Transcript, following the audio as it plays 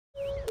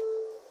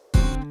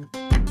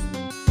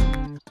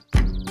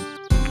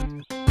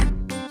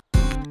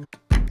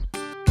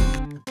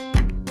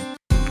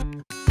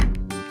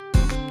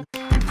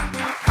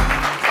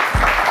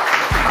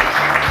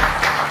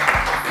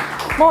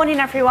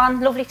Morning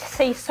everyone, lovely to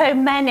see so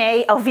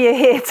many of you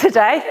here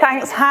today.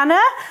 Thanks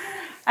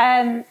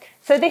Hannah.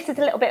 So this is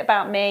a little bit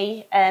about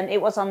me. It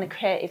was on the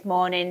Creative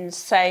Mornings.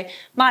 So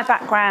my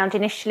background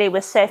initially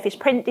was surface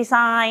print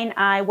design.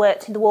 I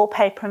worked in the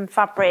wallpaper and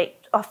fabric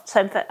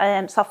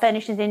soft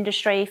furnishings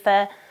industry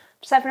for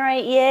 7 or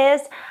 8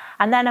 years.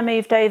 And then I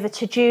moved over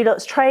to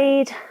Dulux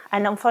Trade,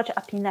 and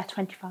unfortunately I've been there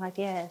 25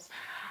 years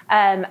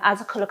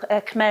as a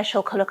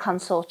commercial colour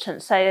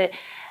consultant. So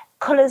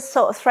colours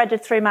sort of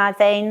threaded through my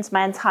veins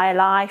my entire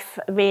life,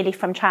 really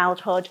from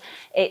childhood.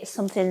 It's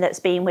something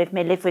that's been with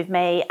me, lived with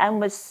me, and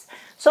was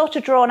sort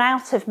of drawn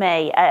out of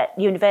me at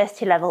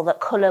university level that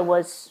colour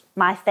was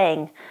my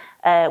thing,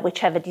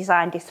 whichever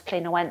design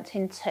discipline I went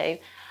into.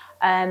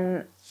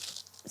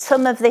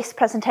 Some of this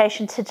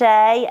presentation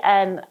today,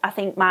 I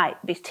think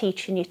might be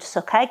teaching you to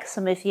suck eggs,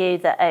 some of you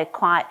that are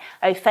quite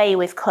au fait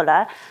with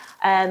colour.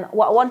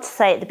 What I want to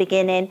say at the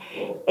beginning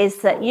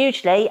is that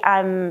usually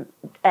I'm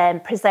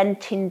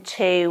presenting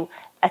to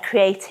a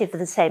creative of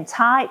the same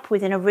type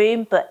within a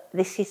room, but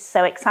this is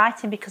so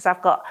exciting because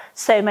I've got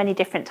so many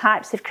different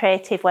types of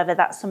creative, whether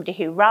that's somebody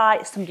who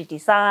writes, somebody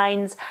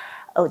designs,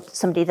 or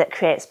somebody that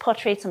creates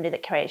pottery, somebody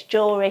that creates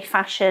jewellery,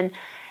 fashion,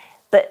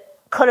 but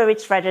colour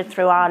is threaded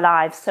through our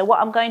lives. So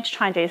what I'm going to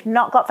try and do is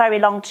not got very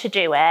long to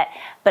do it,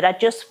 but I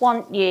just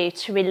want you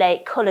to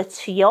relate colour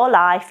to your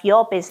life,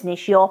 your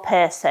business, your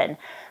person.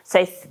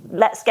 So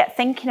let's get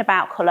thinking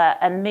about colour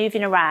and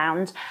moving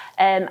around.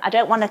 I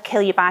don't want to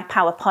kill you by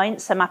PowerPoint,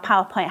 so my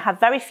PowerPoint have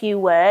very few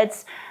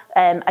words.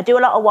 I do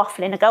a lot of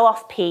waffling, I go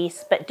off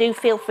piece, but do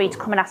feel free to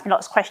come and ask me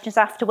lots of questions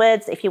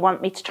afterwards if you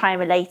want me to try and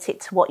relate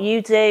it to what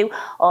you do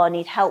or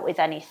need help with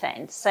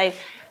anything. So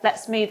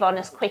let's move on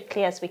as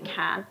quickly as we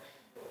can.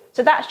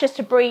 So that's just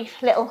a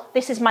brief little,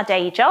 this is my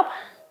day job.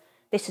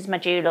 This is my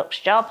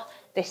Dulux job.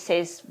 This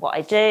is what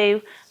I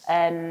do.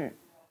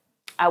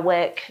 I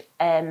work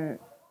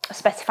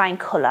specifying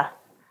colour.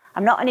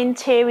 I'm not an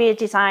interior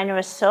designer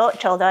as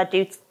such, although I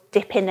do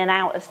dip in and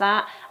out of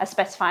that. I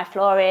specify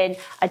flooring,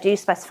 I do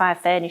specify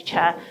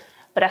furniture,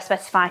 but I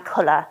specify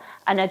colour.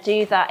 And I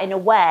do that in a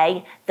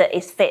way that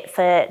is fit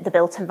for the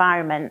built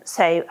environment.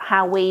 So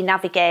how we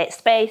navigate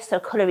space, so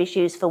colour is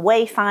used for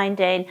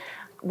wayfinding.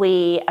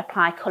 We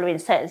apply colour in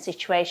certain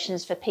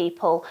situations for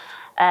people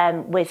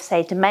with,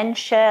 say,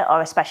 dementia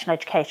or a special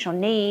educational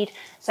need.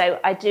 So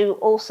I do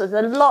also,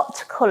 there's a lot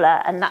to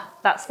colour, and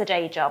that's the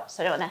day job.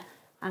 So I don't want to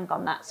hang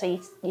on that, so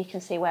you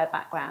can see where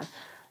background.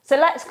 So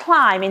let's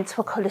climb into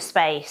a colour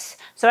space.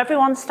 So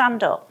everyone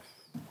stand up.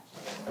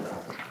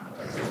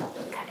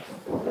 Okay.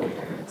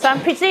 So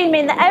I'm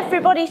presuming that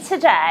everybody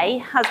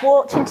today has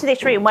walked into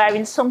this room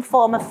wearing some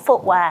form of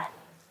footwear.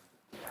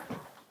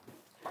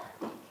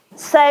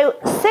 So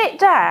sit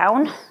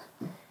down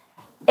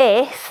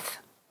if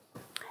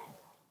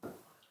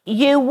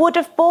you would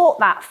have bought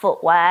that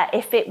footwear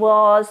if it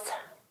was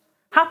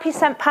Happy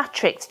St.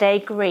 Patrick's Day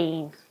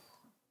green.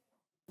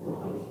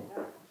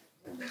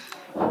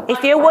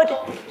 If you would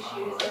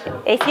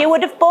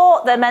have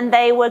bought them and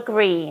they were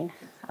green.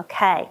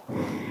 Okay.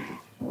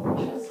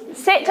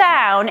 Sit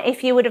down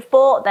if you would have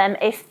bought them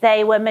if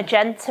they were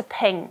magenta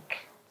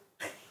pink.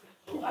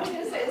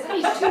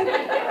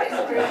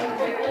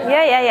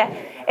 Yeah.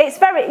 It's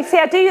very, you see,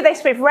 I do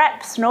this with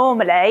reps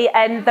normally,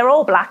 and they're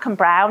all black and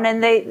brown,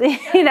 and they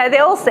you know, they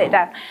all sit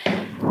down.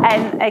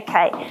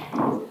 Okay,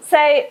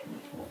 so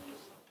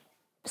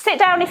sit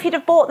down if you'd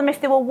have bought them if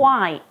they were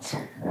white.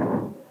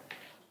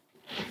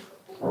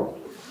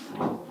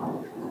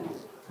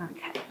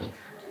 Okay.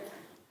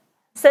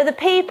 So the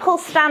people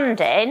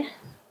standing,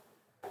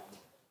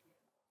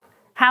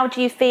 how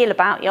do you feel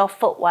about your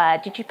footwear?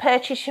 Did you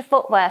purchase your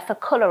footwear for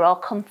colour or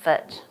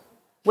comfort?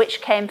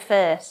 Which came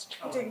first?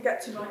 I didn't get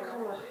to my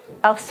colour.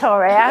 Oh,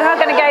 sorry, I'm not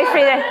going to go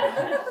through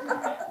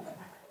the...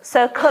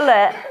 So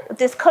colour,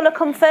 does colour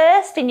come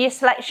first in your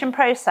selection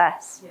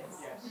process?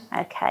 Yes.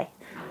 Okay,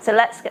 so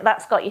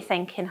that's got you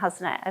thinking,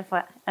 hasn't it?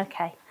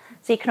 Okay,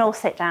 so you can all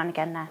sit down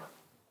again now.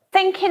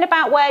 Thinking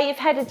about where you've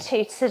headed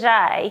to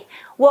today,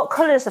 what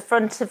colour is the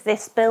front of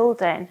this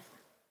building?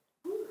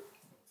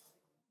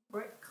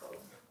 Brick colour.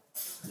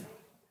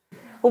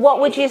 Well,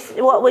 what would you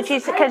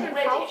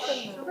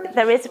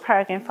there is a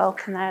peregrine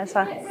falcon there as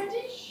well.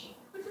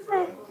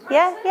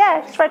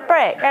 Yeah, it's red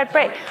brick.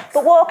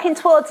 But walking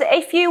towards it,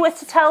 if you were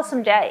to tell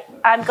somebody,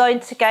 I'm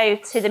going to go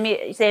to the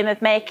Museum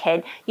of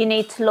Making, you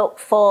need to look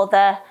for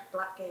the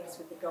Black gates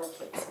with the gold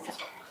bricks on top.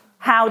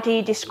 How do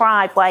you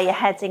describe where you're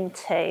heading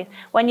to?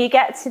 When you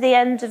get to the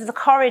end of the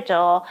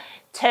corridor,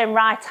 turn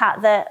right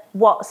at the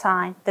what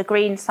sign? The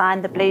green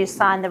sign, the blue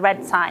sign, the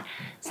red sign.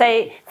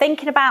 So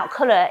thinking about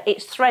colour,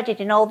 it's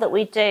threaded in all that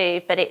we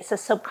do, but it's a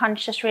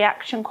subconscious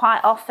reaction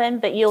quite often,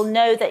 but you'll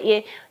know that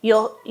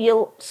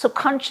you'll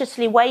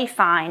subconsciously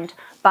wayfind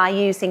by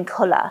using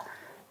colour.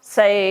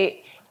 So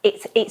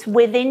it's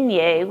within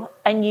you,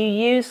 and you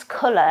use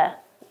colour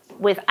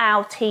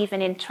without even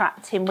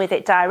interacting with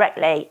it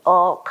directly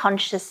or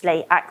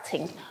consciously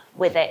acting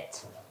with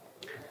it.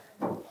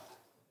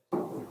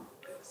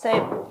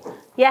 So,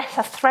 yes,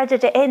 I've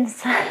threaded it in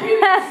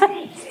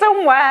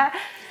somewhere.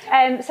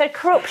 So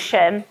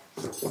corruption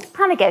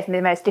kind of gave me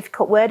the most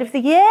difficult word of the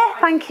year.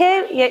 Thank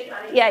you.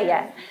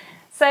 Yeah.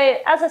 So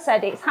as I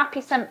said, it's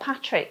Happy St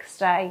Patrick's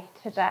Day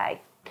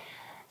today.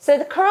 So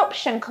the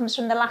corruption comes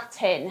from the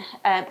Latin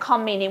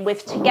con, meaning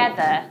with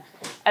together,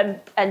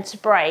 and to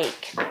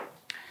break.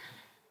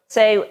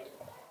 So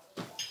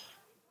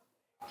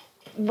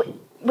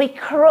we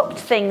corrupt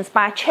things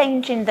by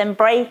changing them,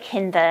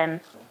 breaking them,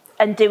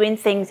 and doing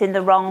things in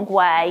the wrong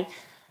way,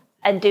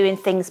 and doing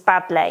things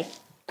badly.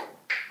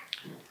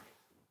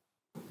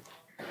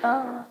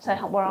 Oh,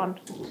 so we're on.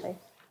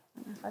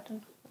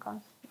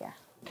 Yeah.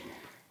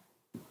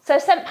 So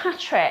St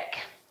Patrick.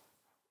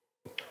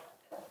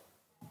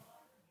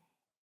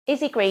 Is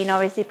he green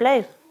or is he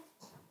blue?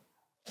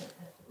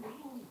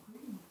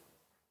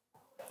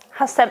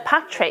 Has St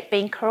Patrick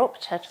been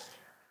corrupted?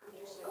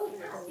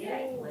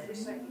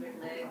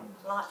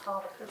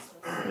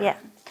 Yeah.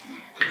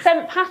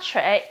 St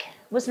Patrick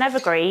was never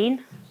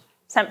green.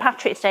 St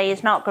Patrick's Day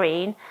is not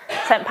green.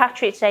 St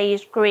Patrick's Day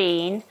is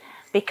green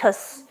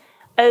because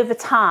over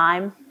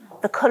time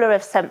the colour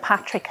of St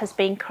Patrick has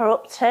been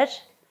corrupted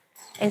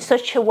in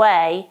such a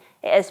way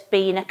it has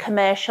been a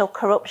commercial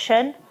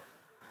corruption.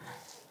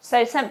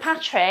 So St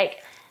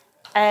Patrick,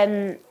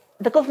 the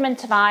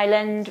government of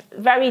Ireland,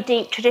 very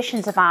deep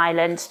traditions of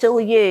Ireland, still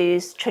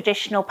use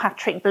traditional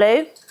Patrick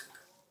blue.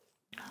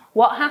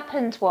 What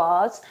happened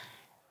was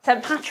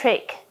St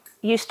Patrick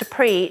used to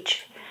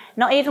preach,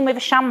 not even with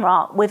a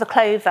shamrock, with a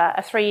clover,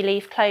 a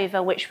three-leaf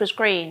clover, which was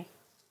green.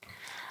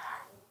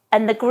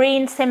 And the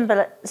green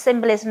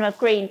symbolism of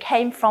green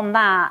came from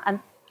that. And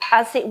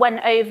as it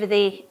went over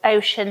the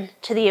ocean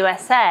to the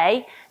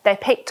USA, they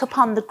picked up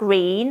on the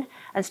green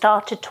and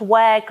started to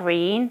wear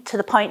green to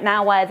the point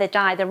now where they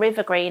dye the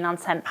river green on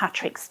St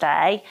Patrick's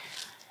Day.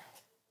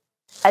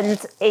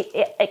 And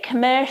it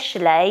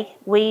commercially,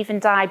 we even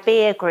dye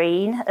beer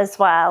green as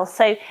well.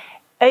 So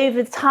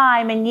over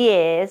time and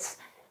years,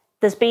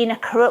 there's been a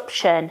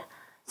corruption.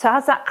 So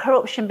has that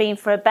corruption been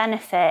for a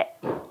benefit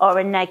or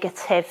a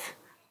negative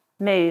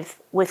move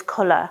with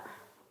colour?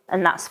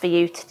 And that's for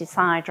you to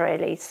decide,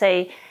 really.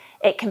 So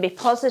it can be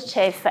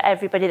positive for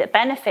everybody that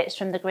benefits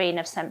from the green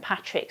of St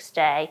Patrick's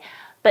Day,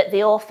 but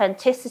the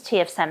authenticity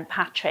of St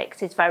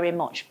Patrick's is very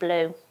much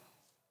blue.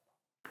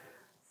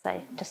 So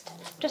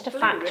just a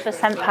fact for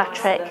St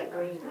Patrick.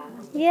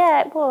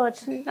 Yeah, it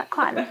would. Not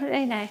quite,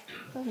 it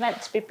was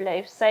meant to be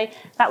blue. So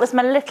that was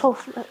my little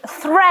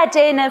thread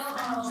in of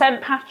St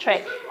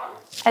Patrick.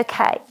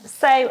 Okay,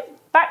 so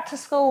back to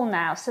school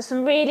now. So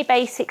some really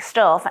basic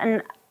stuff.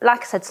 And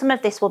like I said, some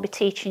of this will be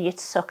teaching you to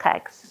suck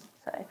eggs.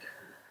 So,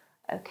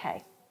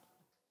 okay.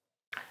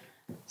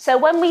 So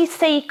when we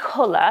see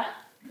colour,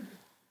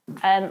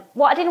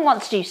 what I didn't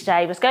want to do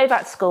today was go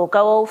back to school,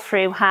 go all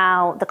through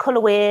how the colour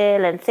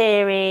wheel and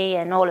theory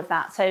and all of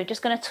that. So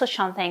just going to touch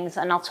on things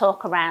and I'll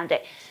talk around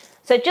it.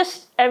 So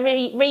just a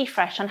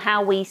refresh on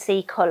how we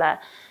see colour.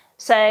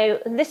 So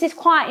this is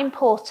quite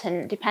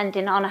important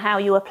depending on how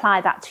you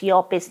apply that to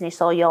your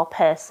business or your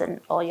person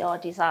or your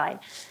design.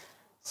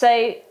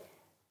 So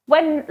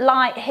when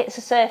light hits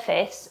a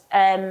surface,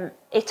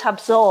 it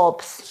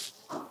absorbs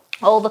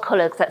all the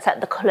colours except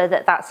the colour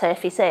that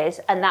surface is,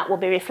 and that will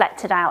be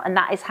reflected out, and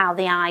that is how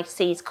the eye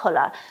sees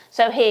colour.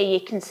 So here you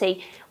can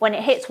see when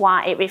it hits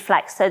white, it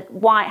reflects. So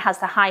white has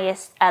the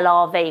highest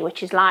LRV,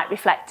 which is light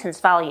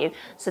reflectance value.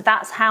 So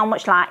that's how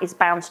much light is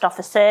bounced off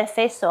a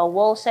surface, or a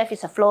wall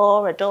surface, a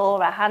floor, a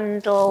door, a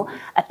handle,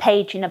 a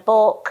page in a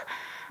book,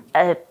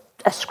 a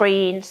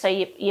screen. So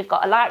you've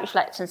got a light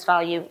reflectance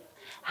value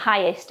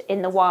highest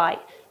in the white.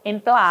 In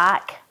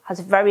black has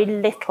very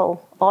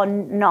little or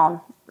none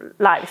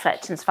light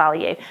reflectance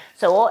value.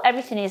 So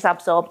everything is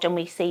absorbed and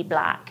we see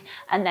black.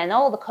 And then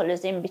all the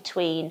colours in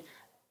between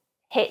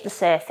hit the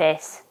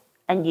surface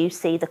and you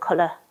see the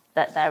colour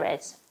that there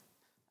is.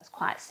 That's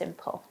quite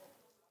simple.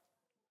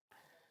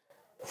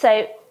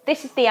 So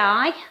this is the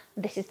eye,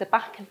 this is the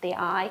back of the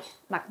eye,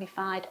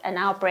 magnified, and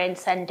our brain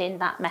sending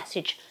that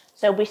message.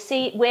 So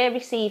we're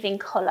receiving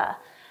colour.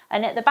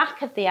 And at the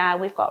back of the eye,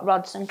 we've got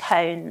rods and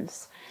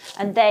cones.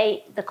 And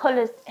the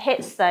colour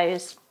hits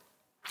those,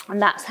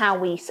 and that's how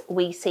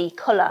we see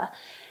colour.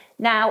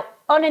 Now,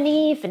 on an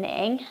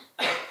evening,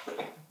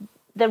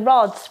 the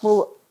rods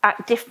will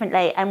act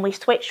differently, and we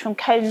switch from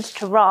cones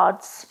to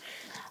rods,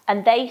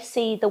 and they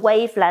see the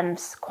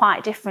wavelengths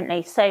quite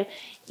differently. So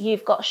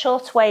you've got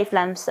shorter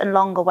wavelengths and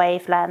longer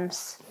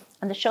wavelengths,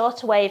 and the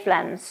shorter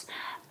wavelengths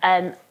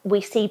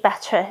we see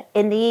better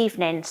in the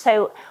evening.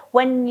 So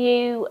when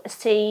you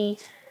see,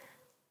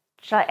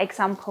 shall I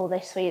example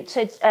this for you?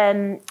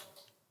 So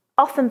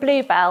often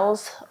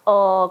bluebells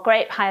or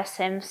grape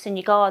hyacinths in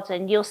your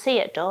garden, you'll see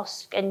at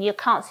dusk and you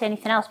can't see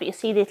anything else, but you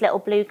see these little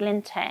blue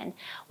glinting.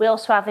 We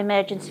also have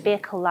emergency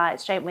vehicle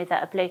lights, don't we,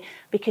 that are blue,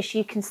 because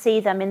you can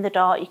see them in the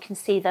dark, you can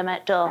see them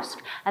at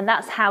dusk, and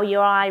that's how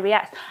your eye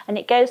reacts. And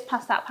it goes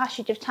past that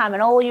passage of time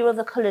and all your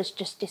other colours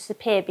just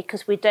disappear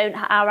because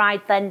our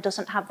eye then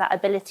doesn't have that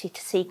ability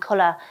to see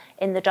colour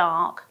in the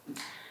dark.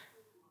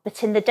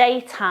 But in the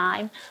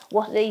daytime,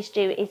 what these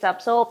do is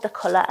absorb the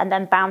colour and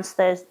then bounce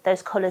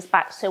those colours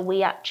back so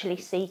we actually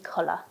see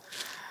colour.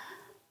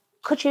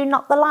 Could you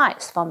knock the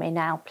lights for me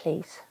now,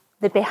 please?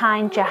 They're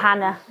behind you,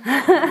 Hannah.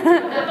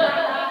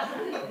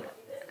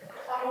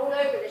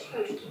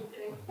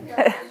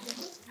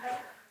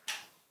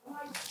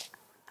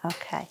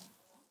 Okay.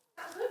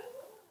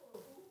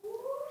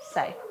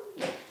 So,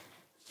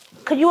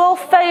 could you all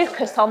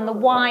focus on the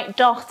white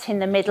dot in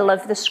the middle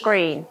of the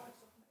screen?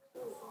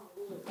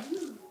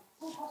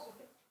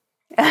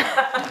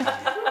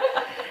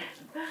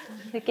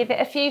 So give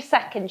it a few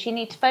seconds. You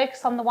need to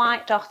focus on the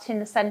white dot in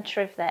the centre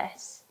of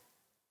this.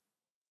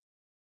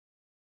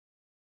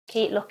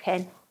 Keep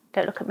looking.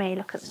 Don't look at me,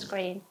 look at the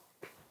screen.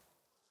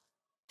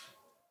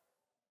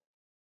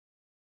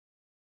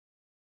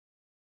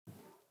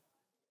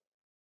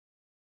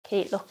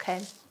 Keep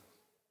looking.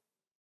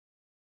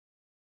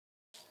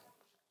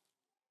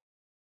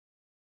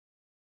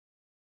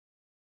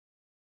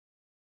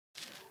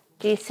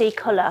 Do you see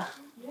colour?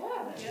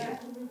 Yeah.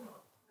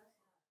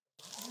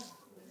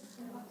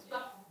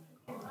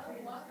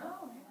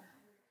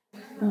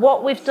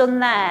 What we've done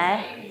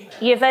there,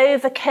 you've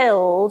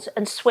overkilled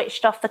and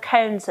switched off the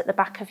cones at the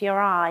back of your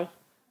eye.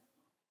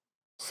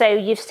 So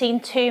you've seen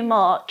too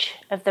much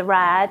of the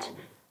red,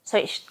 so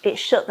it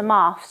shut them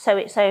off, so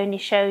it's only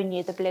showing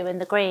you the blue and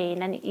the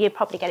green, and you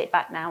probably get it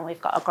back now, we've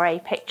got a grey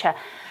picture.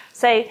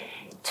 So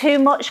too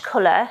much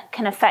colour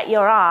can affect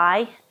your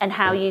eye and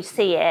how you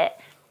see it,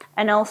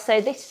 and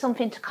also this is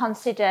something to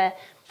consider,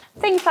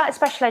 things like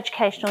special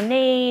educational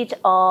need,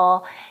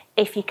 or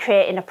if you're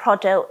creating a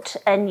product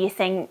and you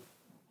think,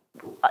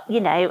 you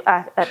know,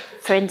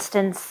 for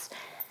instance,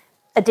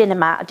 a dinner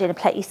mat, a dinner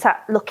plate, you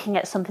sat looking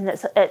at something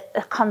that's a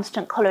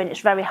constant colour and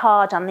it's very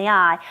hard on the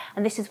eye.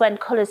 And this is when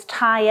colours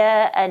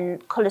tire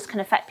and colours can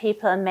affect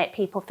people and make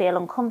people feel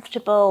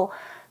uncomfortable.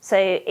 So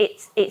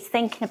it's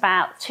thinking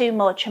about too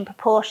much and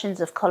proportions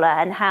of colour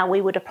and how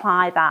we would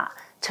apply that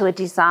to a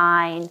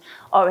design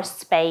or a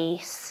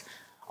space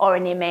or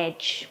an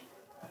image.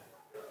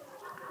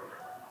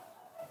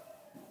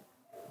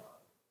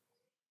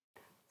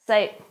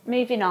 So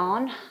moving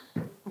on,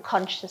 I'm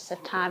conscious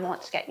of time, I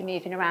want to get you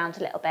moving around a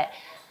little bit.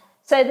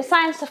 So the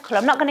science of colour,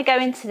 I'm not going to go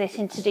into this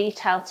into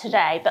detail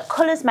today, but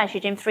colour's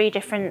measured in 3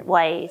 different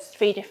ways,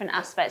 3 different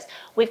aspects.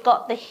 We've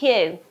got the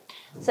hue.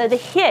 So the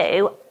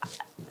hue,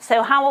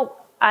 so how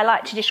I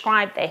like to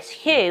describe this,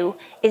 hue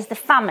is the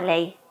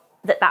family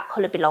that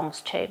colour belongs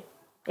to.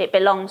 It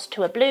belongs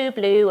to a blue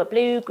blue, a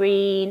blue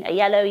green, a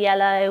yellow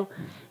yellow,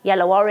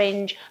 yellow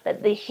orange,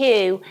 but the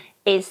hue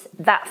is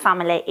that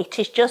family. It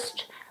is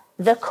just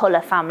the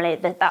colour family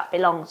that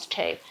belongs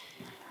to.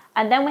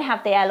 And then we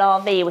have the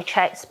LRV, which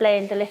I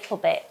explained a little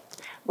bit,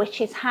 which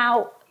is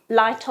how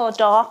light or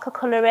dark a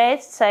colour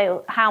is,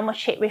 so how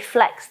much it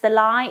reflects the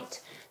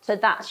light. So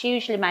that's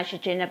usually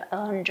measured in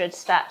 100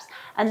 steps.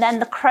 And then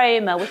the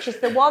chroma, which is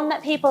the one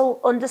that people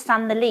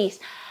understand the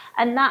least.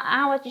 And that,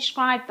 how I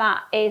describe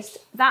that is,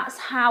 that's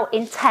how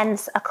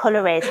intense a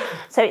colour is.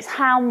 So it's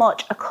how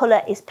much a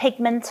colour is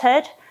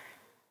pigmented.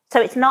 So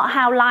it's not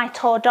how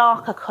light or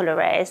dark a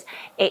colour is,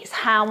 it's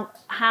how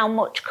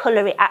much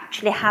colour it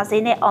actually has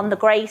in it on the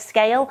grey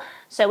scale.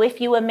 So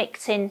if you were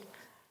mixing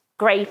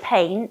grey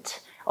paint,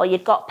 or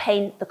you've got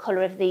paint the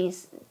colour of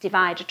these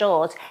divider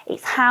doors,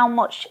 it's how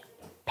much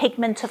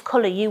pigment of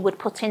colour you would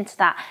put into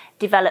that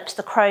develops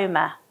the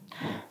chroma.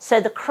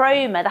 So the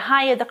chroma, the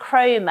higher the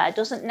chroma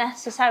doesn't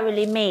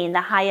necessarily mean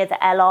the higher the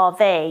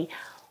LRV,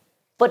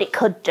 but it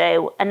could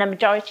do, and the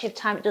majority of the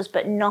time it does,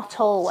 but not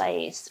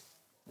always.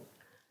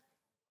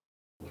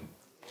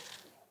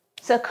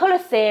 So colour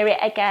theory,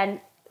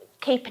 again,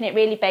 keeping it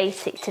really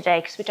basic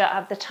today because we don't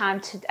have the time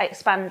to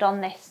expand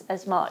on this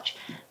as much.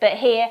 But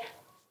here,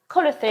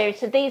 colour theory,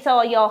 so these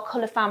are your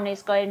colour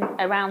families going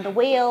around the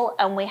wheel,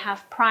 and we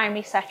have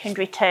primary,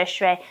 secondary,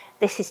 tertiary.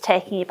 This is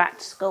taking you back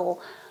to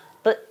school.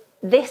 But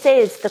this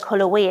is the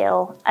colour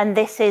wheel and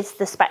this is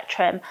the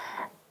spectrum.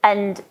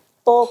 And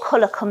all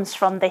colour comes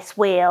from this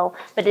wheel,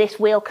 but this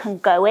wheel can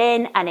go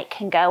in and it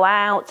can go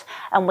out,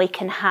 and we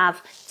can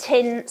have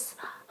tints,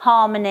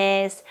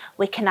 harmonies,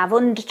 we can have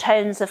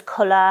undertones of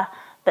colour,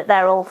 but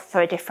they're all for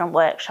a different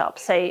workshop.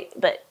 So,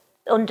 but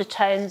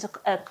undertones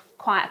are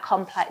quite a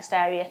complex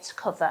area to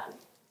cover.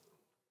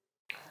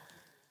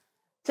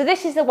 So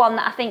this is the one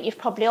that I think you've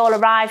probably all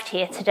arrived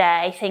here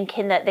today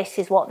thinking that this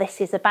is what this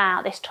is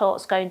about, this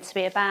talk's going to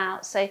be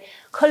about. So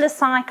colour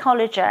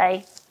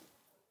psychology,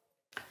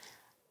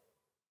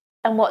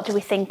 and what do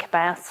we think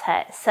about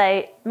it?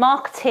 So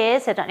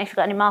marketeers, I don't know if you've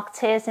got any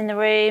marketeers in the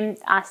room,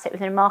 I sit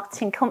within a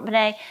marketing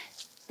company.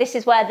 This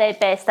is where they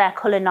base their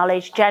colour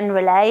knowledge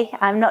generally.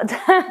 I'm not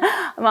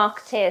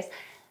marketeers.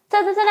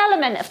 So there's an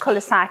element of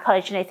colour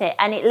psychology in it,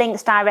 and it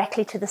links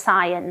directly to the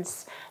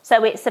science.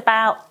 So it's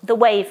about the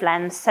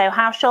wavelengths, so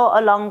how short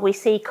or long we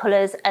see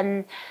colours.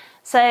 And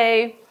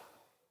so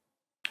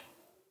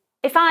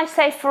if I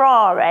say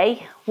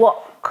Ferrari,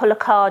 what colour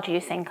car do you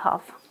think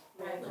of?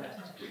 Red.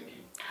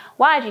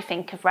 Why do you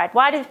think of red?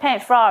 Why do they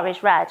paint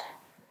Ferraris red?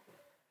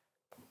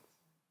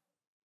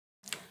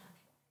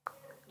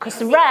 Because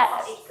the red...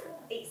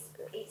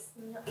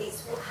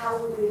 It's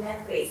how we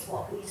remember, it's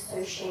what we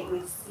associate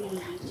with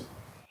speed.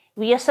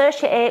 We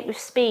associate it with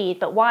speed,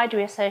 but why do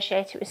we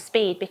associate it with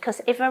speed?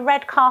 Because if a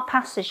red car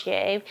passes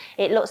you,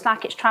 it looks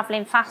like it's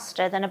travelling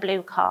faster than a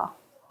blue car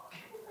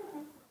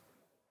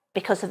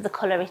because of the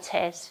colour it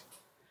is.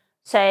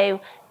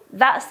 So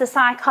that's the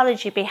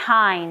psychology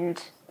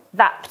behind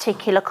that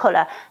particular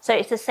colour. So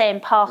it's the same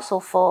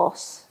parcel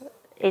force,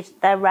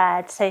 they're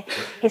red. So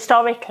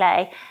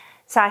historically,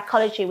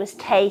 psychology was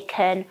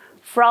taken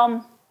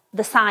from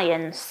the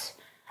science,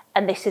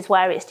 and this is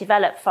where it's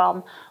developed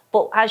from.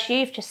 But as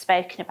you've just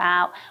spoken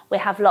about, we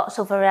have lots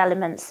of other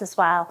elements as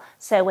well.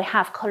 So we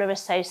have colour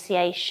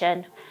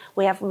association,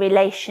 we have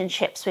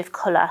relationships with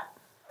colour,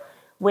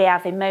 we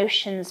have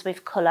emotions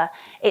with colour.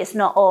 It's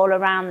not all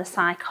around the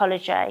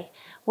psychology.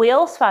 We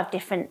also have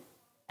different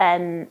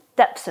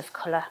depths of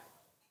colour.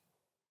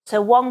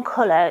 So one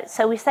colour,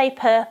 so we say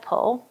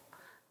purple,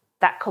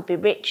 that could be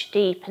rich,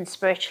 deep and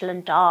spiritual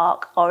and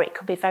dark, or it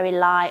could be very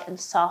light and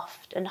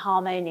soft and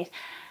harmonious.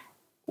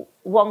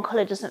 One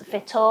colour doesn't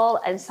fit all,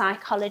 and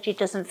psychology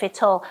doesn't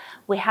fit all.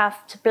 We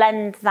have to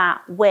blend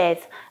that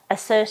with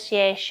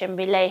association,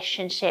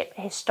 relationship,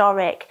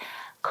 historic,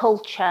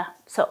 culture.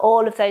 So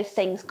all of those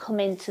things come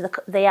into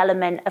the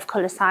element of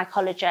colour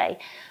psychology.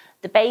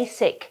 The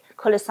basic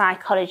colour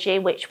psychology,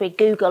 which we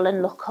Google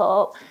and look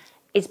up,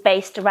 is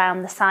based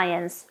around the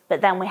science,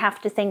 but then we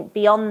have to think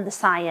beyond the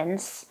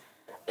science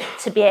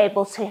to be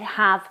able to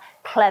have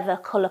clever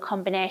colour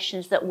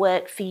combinations that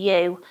work for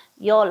you,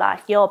 your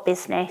life, your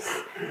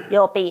business,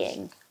 your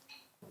being.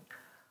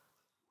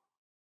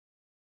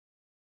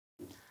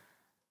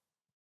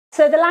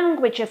 So the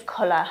language of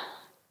colour.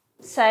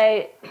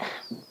 So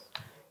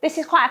this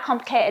is quite a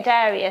complicated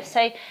area.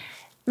 So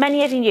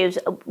many of you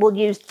will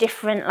use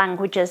different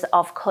languages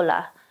of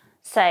colour.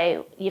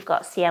 So you've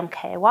got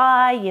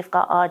CMKY, you've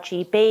got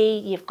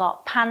RGB, you've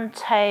got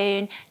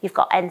Pantone, you've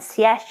got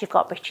NCS, you've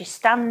got British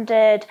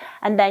Standard,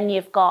 and then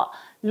you've got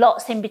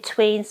lots in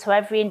between. So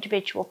every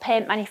individual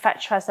paint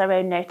manufacturer has their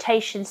own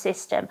notation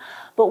system.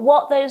 But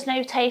what those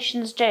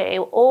notations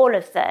do, all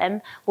of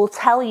them will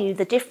tell you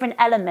the different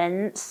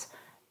elements,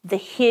 the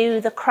hue,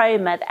 the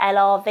chroma, the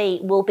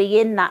LRV will be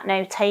in that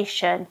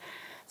notation.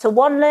 So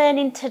one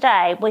learning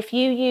today, if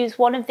you use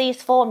one of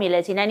these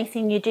formulas in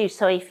anything you do,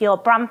 so if you're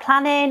brand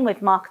planning with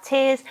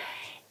marketeers,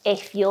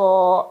 if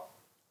you're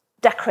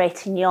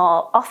decorating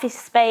your office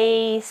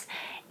space,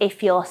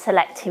 if you're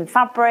selecting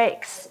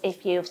fabrics,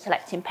 if you're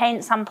selecting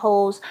paint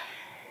samples,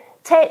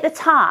 take the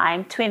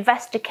time to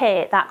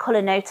investigate that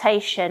colour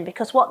notation,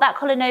 because what that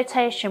colour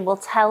notation will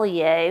tell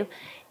you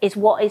is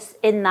what is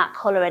in that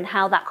colour and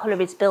how that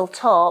colour is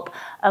built up,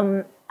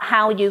 and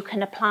how you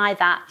can apply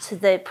that to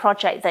the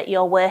project that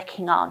you're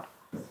working on.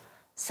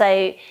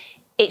 So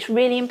it's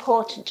really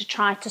important to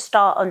try to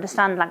start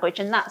understand language,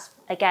 and that's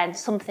again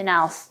something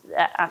else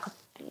that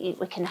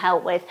we can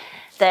help with,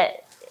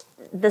 that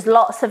there's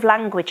lots of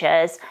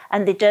languages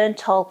and they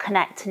don't all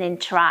connect and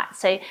interact.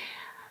 So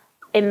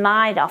in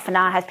mine often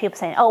I have people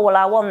saying, oh well,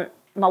 I want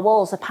my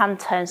walls are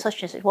Pantone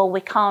such and such. Well,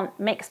 we can't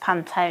mix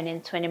Pantone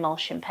into an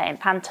emulsion paint.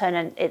 Pantone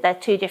and they're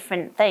two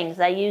different things.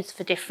 They're used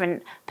for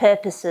different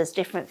purposes,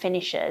 different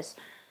finishes.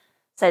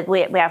 So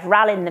we have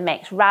RAL in the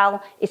mix.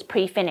 RAL is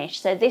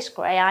pre-finished. So this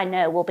grey I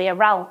know will be a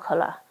RAL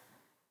colour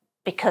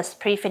because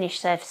pre-finished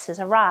surfaces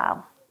are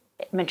RAL,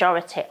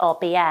 majority, or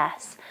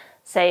BS.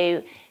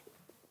 So,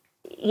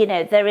 you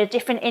know, there are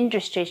different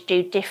industries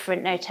do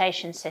different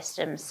notation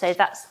systems. So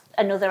that's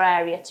another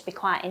area to be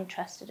quite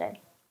interested in.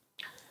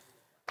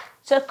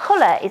 So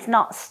colour is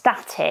not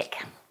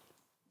static.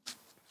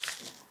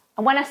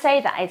 And when I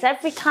say that, is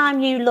every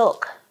time you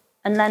look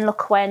and then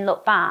look away and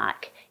look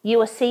back, you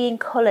are seeing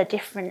colour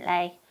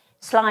differently,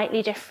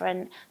 slightly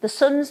different. The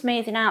sun's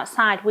moving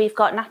outside, we've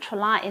got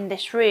natural light in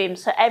this room,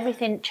 so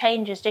everything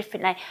changes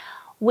differently.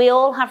 We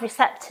all have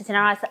receptors in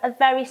our eyes that are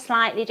very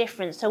slightly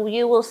different, so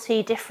you will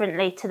see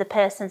differently to the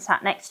person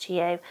sat next to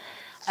you.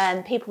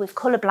 People with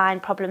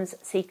colourblind problems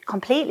see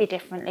completely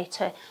differently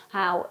to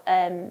how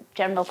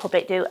general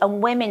public do,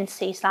 and women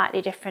see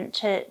slightly different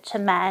to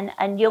men,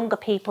 and younger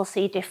people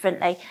see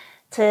differently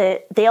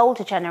to the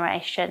older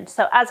generation.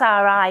 So as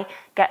our eye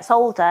gets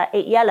older,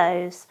 it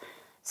yellows.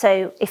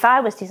 So if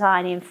I was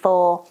designing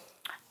for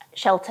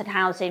sheltered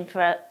housing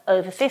for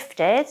over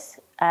 50s,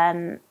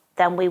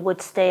 then we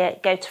would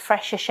go to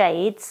fresher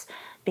shades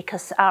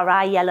because our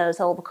eye yellows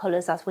all the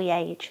colours as we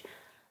age.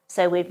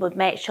 So we would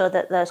make sure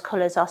that those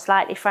colours are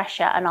slightly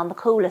fresher and on the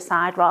cooler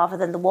side rather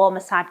than the warmer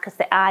side, because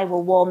the eye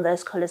will warm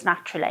those colours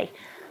naturally.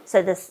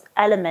 So there's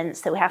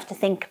elements that we have to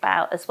think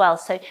about as well.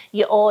 So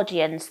your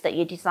audience that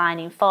you're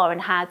designing for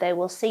and how they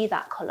will see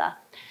that colour.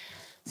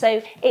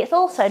 So it's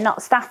also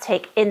not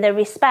static in the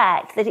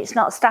respect that it's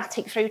not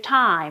static through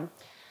time.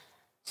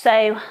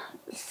 So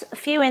a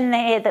few in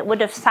there that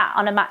would have sat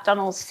on a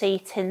McDonald's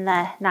seat in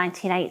the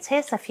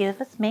 1980s, a few of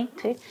us, me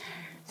too.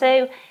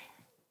 So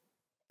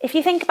if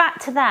you think back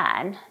to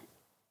then,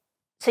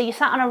 So you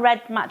sat on a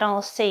red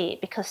McDonald's seat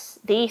because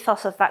the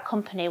ethos of that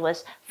company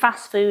was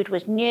fast food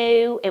was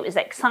new, it was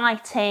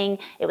exciting,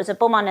 it was a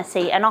bum on a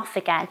seat and off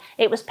again.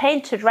 It was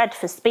painted red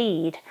for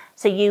speed.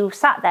 So you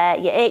sat there,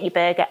 you ate your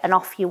burger and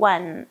off you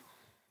went.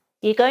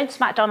 You go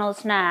into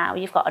McDonald's now,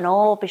 you've got an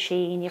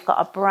aubergine, you've got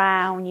a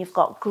brown, you've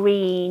got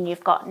green,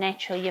 you've got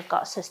natural, you've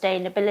got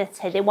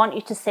sustainability. They want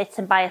you to sit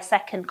and buy a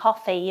second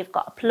coffee, you've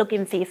got a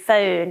plug-in for your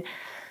phone.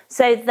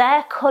 So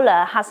their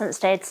colour hasn't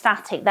stayed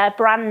static, their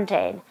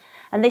branding.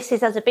 And this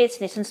is, as a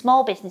business and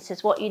small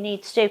businesses, what you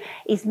need to do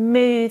is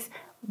move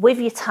with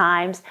your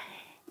times.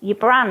 Your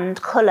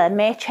brand colour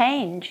may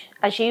change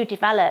as you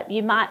develop.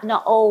 You might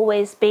not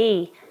always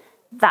be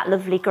that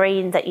lovely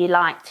green that you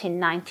liked in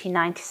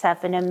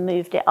 1997 and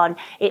moved it on.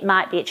 It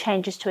might be it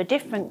changes to a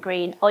different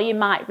green, or you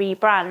might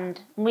rebrand.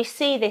 And we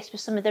see this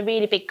with some of the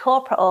really big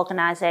corporate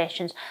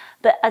organisations.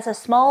 But as a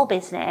small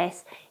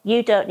business,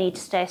 you don't need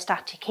to stay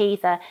static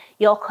either.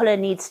 Your colour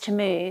needs to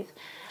move.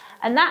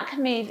 And that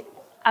can move,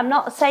 I'm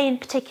not saying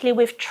particularly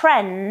with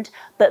trend,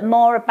 but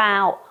more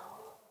about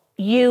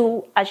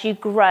you as you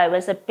grow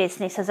as a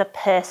business, as a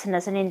person,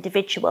 as an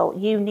individual.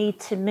 You need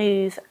to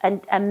move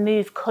and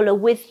move colour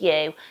with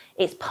you.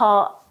 It's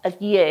part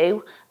of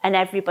you and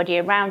everybody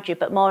around you,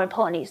 but more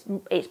importantly,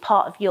 it's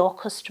part of your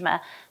customer.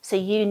 So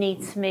you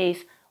need to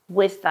move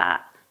with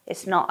that.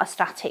 It's not a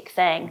static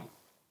thing.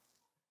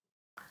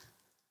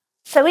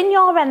 So in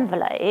your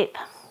envelope,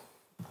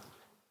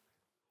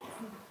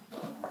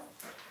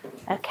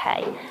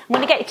 okay, I'm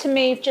going to get you to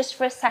move just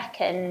for a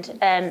second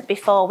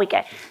before we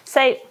go.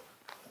 So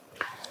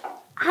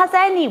has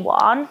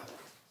anyone,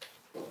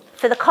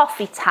 for the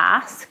coffee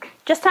task,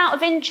 just out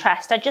of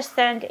interest, I just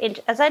think,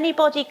 has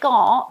anybody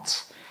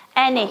got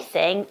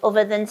anything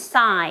other than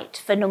sight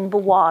for number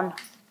 1?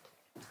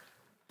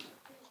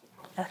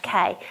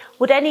 Okay.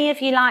 Would any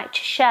of you like to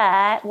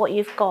share what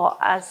you've got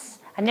as,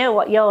 I know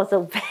what yours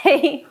will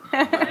be.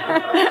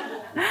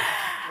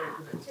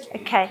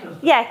 Okay.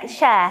 Yeah,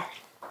 share,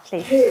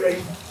 please.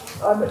 Hearing.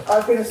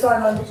 I've been a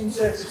sign language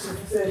interpreter for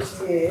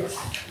 30 years,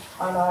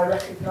 and I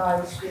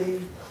recognise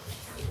the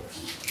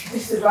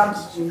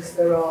disadvantages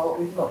there are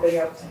with not being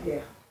able to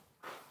hear.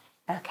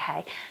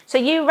 Okay, so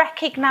you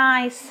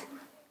recognise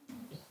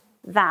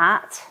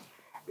that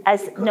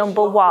as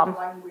number 1.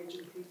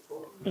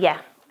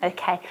 Yeah,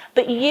 okay.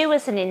 But you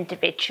as an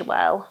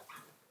individual,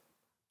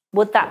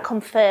 would that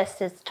come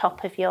first as the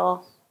top of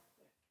your...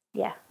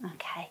 Yeah,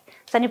 okay.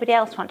 Does anybody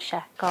else want to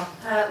share? Go on.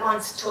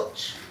 Mine's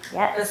touch.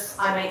 Yeah. Because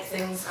I make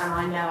things and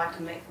I know I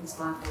can make things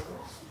mindful.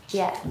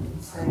 Yeah.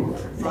 So,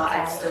 but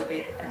I'd still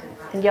be...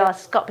 And yours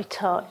has got to be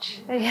touch.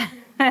 Yeah.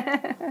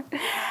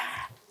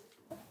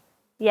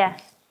 Yeah.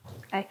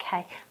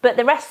 Okay. But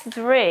the rest of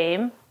the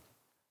room,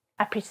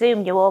 I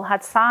presume you all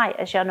had sight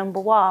as your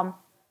number 1.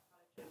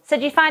 So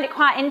do you find it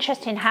quite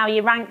interesting how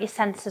you rank your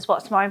senses,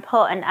 what's more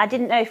important? I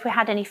didn't know if we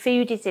had any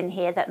foodies in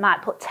here that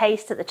might put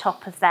taste at the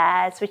top of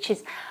theirs, which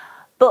is...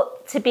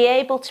 But to be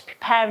able to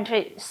prepare and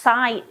to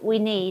sight we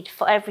need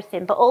for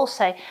everything, but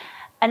also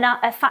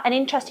an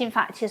interesting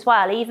fact as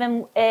well,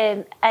 even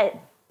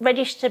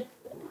registered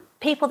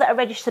people that are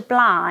registered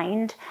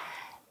blind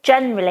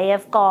generally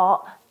have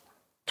got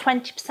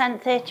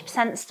 20%,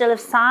 30% still of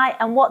sight,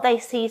 and what they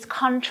see is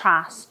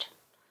contrast.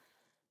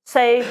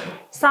 So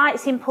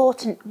sight's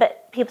important,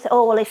 but people say,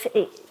 oh, well,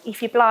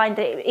 if you're blind,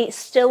 it's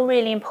still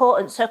really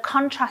important. So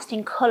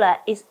contrasting colour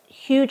is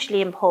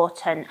hugely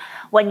important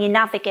when you're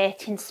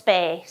navigating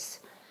space.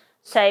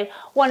 So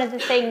one of the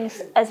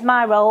things, as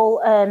my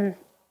role,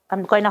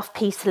 I'm going off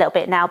piece a little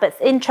bit now, but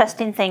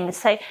interesting things,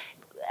 so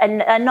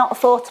and not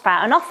thought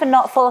about, and often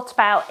not thought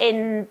about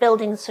in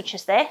buildings such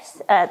as this,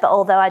 but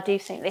although I do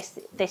think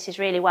this is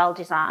really well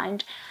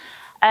designed.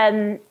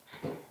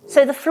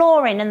 So the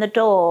flooring and the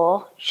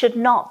door should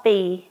not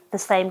be the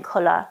same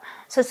colour.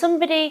 So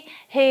somebody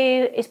who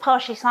is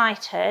partially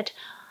sighted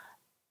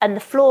and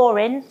the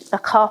flooring, a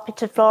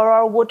carpeted floor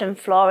or a wooden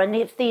floor, and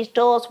if these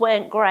doors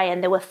weren't grey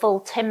and they were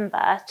full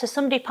timber, to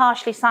somebody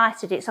partially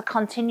sighted, it's a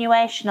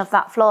continuation of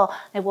that floor.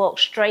 They walk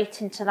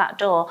straight into that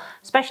door,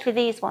 especially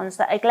these ones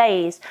that are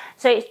glazed.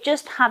 So it's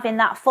just having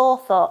that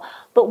forethought.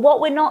 But what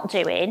we're not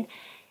doing,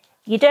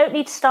 you don't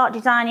need to start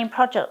designing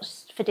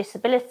products for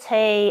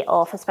disability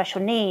or for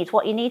special needs.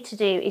 What you need to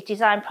do is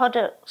design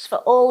products for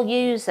all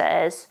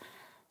users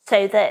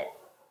so that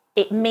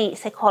it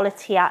meets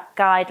Equality Act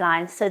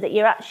guidelines, so that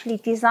you're actually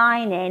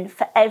designing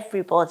for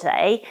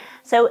everybody.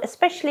 So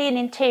especially in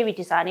interior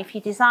design, if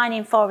you're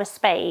designing for a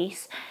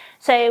space.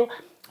 So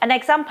an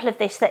example of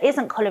this that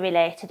isn't colour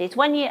related is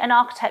when an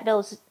architect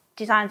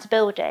designs a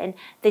building,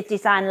 they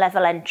design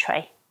level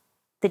entry.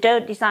 They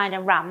don't design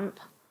a ramp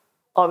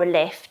or a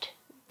lift.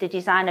 They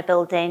design a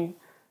building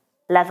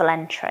level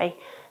entry.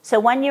 So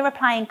when you're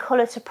applying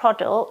colour to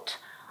product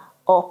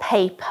or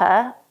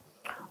paper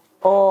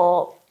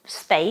or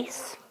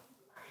space,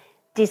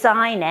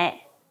 design it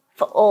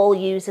for all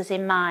users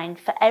in mind,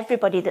 for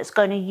everybody that's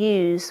going to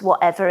use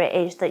whatever it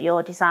is that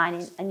you're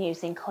designing and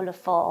using colour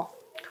for.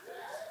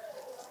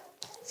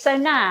 So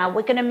now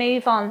we're going to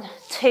move on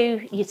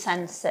to your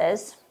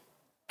sensors.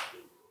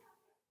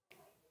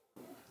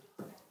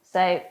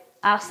 So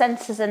our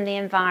senses and the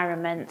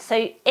environment.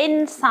 So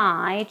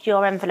inside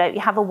your envelope,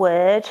 you have a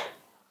word.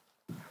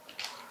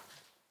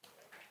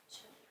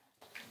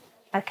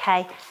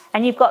 Okay,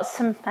 and you've got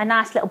a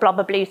nice little blob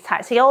of blue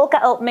tack. So you all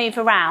get up, move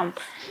around,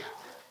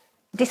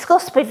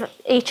 discuss with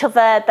each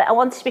other, but I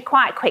want to be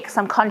quite quick because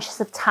I'm conscious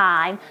of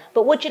time.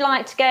 But would you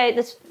like to go,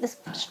 there's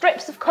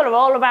strips of colour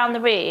all around the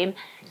room.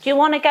 Do you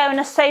want to go and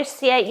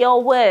associate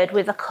your word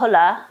with a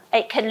colour?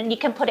 You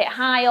can put it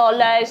high or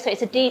low, so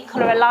it's a deep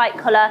colour, a light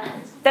colour.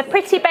 They're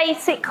pretty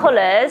basic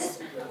colours,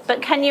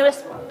 but can you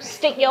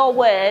stick your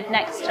word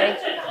next to it?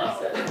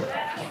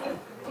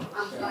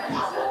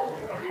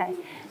 Okay.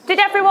 Did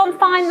everyone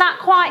find that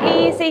quite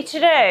easy to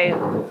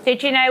do?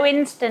 Did you know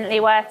instantly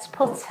where to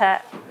put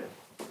it?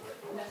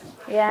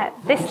 Yeah,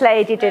 this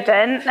lady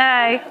didn't.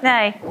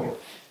 No.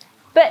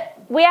 But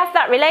we have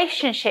that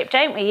relationship,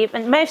 don't we?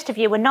 And most of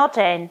you were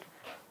nodding.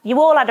 You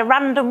all had a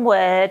random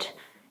word.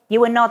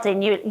 You were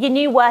nodding. You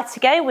knew where to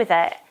go with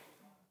it.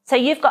 So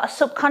you've got a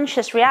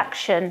subconscious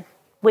reaction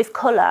with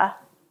colour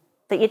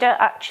that you don't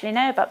actually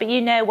know about, but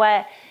you know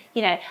where,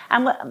 you know,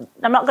 and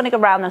I'm not going to go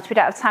around them because we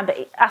don't have time,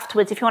 but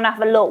afterwards, if you want to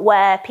have a look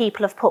where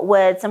people have put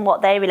words and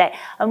what they relate,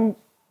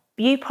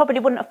 you probably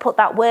wouldn't have put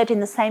that word in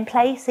the same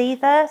place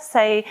either.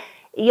 So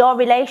your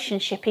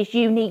relationship is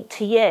unique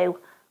to you.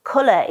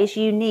 Colour is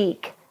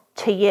unique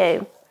to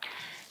you.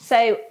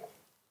 So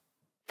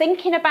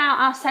thinking about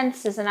our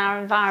senses and our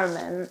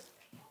environment,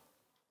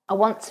 I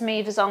want to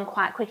move us on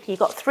quite quickly. You've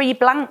got 3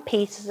 blank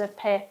pieces of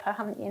paper,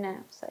 haven't you now?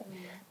 So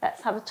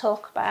let's have a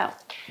talk about.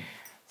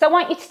 So I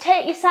want you to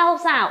take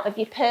yourselves out of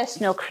your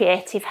personal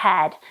creative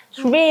head. It's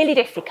really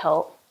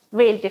difficult,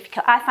 really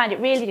difficult. I find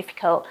it really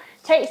difficult.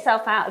 Take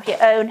yourself out of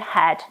your own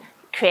head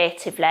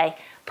creatively.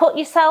 Put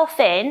yourself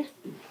in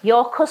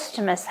your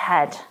customer's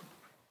head.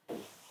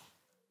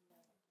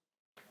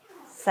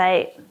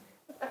 So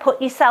put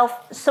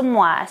yourself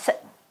somewhere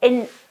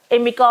in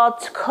regard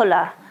to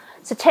colour.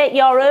 So take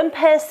your own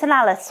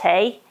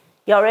personality,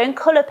 your own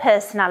colour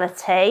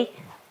personality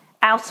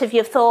out of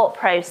your thought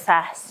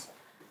process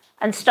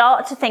and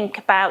start to think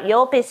about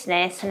your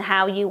business and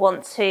how you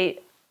want to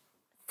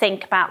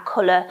think about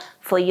colour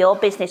for your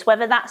business,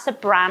 whether that's a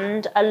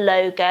brand, a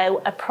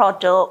logo, a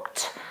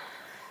product,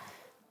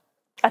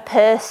 a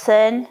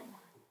person,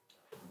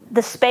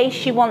 the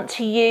space you want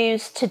to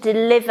use to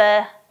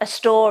deliver a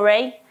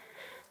story.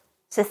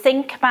 So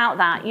think about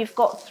that. You've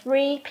got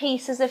 3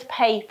 pieces of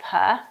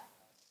paper.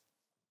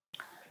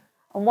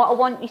 And what I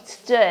want you to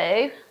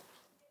do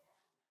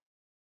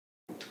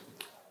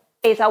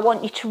is I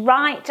want you to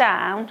write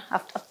down,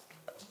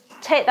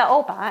 take that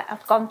all back,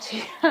 I've gone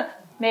to,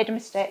 made a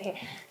mistake here.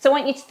 So I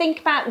want you to think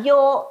about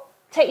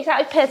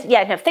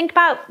think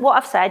about what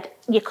I've said,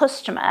 your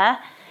customer,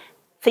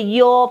 for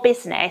your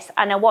business,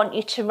 and I want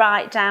you to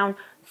write down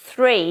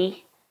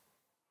 3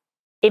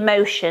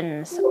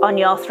 emotions on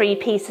your 3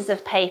 pieces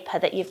of paper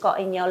that you've got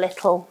in your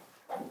little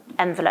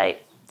envelope.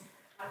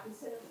 I can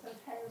send some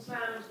pens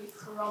round with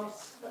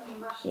promise that you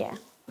must. Yeah.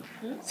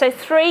 So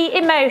 3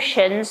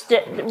 emotions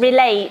that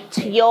relate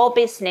to your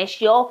business,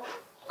 your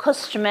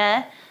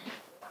customer,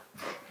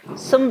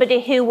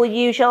 somebody who will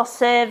use your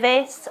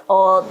service,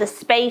 or the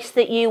space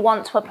that you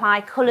want to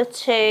apply colour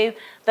to,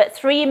 but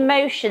 3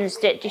 emotions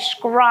that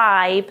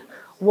describe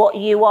what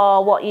you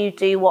are, what you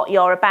do, what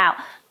you're about.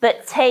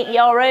 But take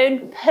your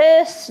own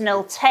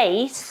personal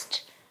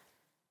taste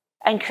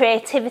and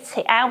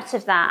creativity out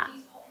of that.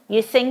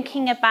 You're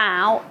thinking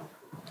about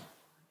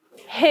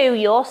who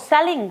you're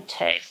selling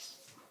to,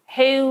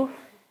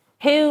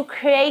 who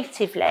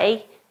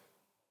creatively,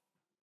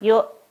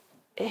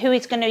 who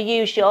is going to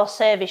use your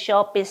service,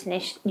 your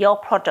business, your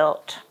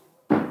product.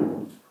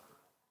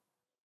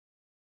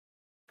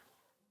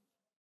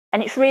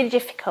 And it's really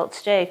difficult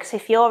to do because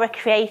if you're a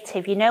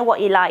creative, you know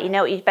what you like, you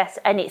know what you're best,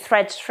 and it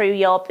threads through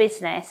your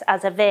business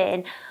as a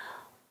vein.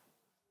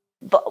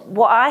 But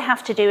what I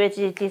have to do as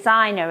a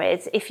designer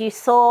is, if you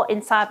saw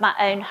inside my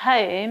own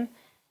home,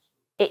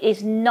 it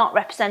is not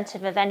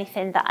representative of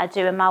anything that I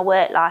do in my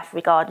work life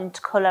regarding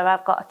to colour.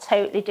 I've got a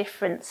totally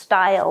different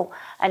style,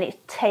 and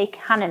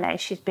Hannah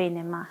knows, she's been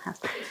in my house.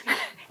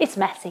 It's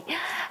messy.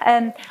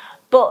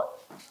 But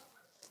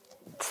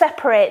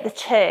separate the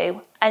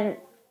 2. And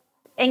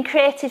in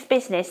creative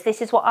business,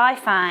 this is what I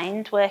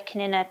find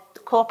working in a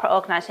corporate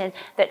organisation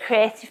that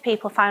creative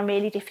people find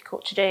really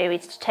difficult to do,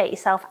 is to take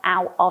yourself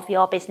out of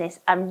your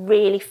business and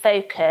really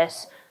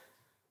focus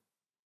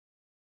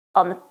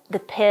on the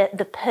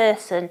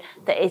person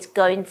that is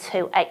going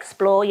to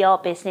explore your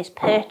business,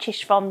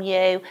 purchase from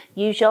you,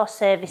 use your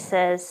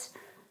services.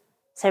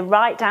 So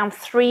write down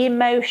 3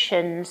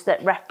 emotions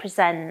that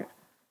represent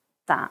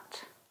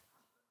that.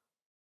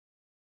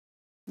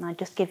 And I'll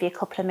just give you a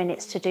couple of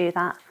minutes to do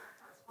that.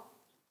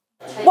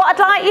 What I'd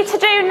like you to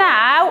do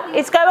now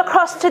is go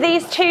across to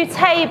these 2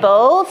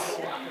 tables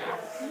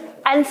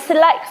and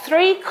select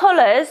 3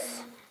 colours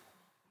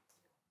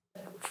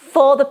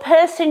for the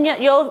person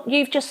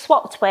you've just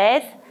swapped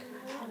with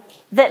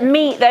that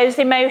meet those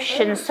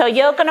emotions. So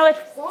you're going to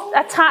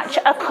attach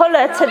a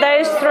colour to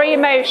those 3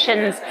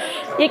 emotions.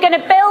 You're going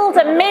to build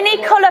a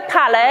mini colour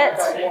palette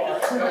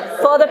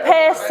for the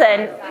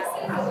person.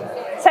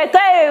 So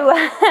go.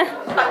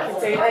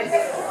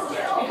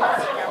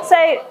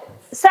 So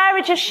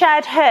Sarah just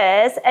shared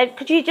hers.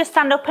 Could you just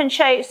stand up and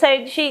show?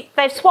 So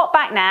they've swapped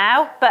back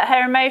now, but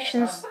her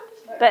emotions.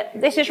 But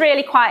this is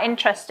really quite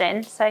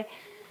interesting. So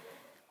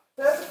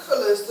they're the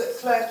colours that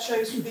Claire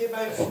chose for the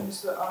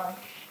emotions that I.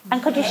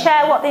 And could you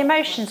share what the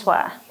emotions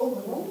were? Oh,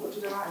 what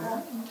did I write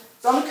down?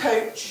 So I'm a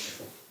coach.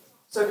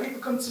 So people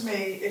come to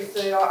me if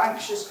they are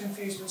anxious,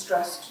 confused, and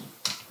stressed.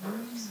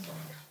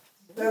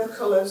 They're the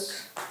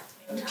colours.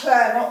 And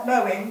Claire, not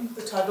knowing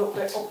that I'd up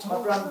to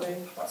my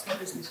branding, that's my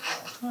business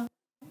card.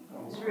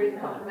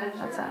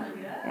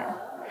 Yeah.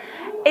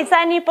 Is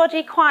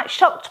anybody quite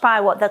shocked by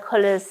what the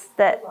colours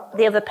that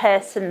the other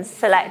person's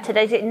selected?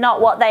 Is it not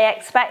what they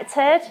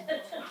expected?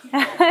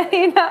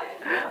 You know,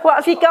 what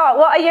have you got?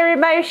 What are your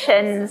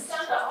emotions?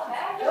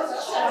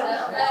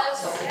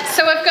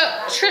 So I've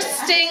got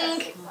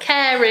trusting,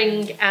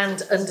 caring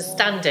and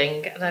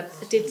understanding, and I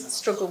did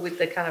struggle with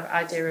the kind of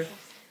idea of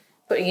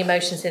putting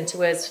emotions into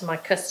words for my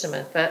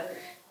customer, but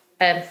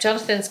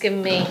Jonathan's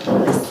given me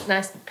this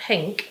nice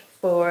pink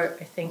for,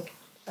 I think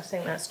that's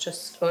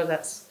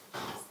that's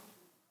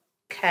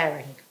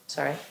caring,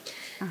 sorry.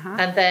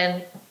 And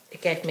then it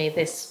gave me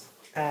this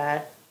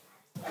kind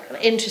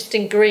of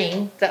interesting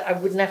green that I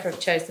would never have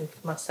chosen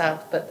for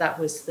myself, but that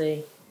was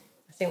I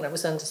think that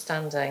was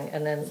understanding,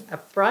 and then a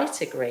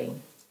brighter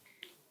green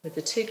with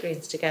the 2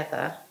 greens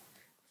together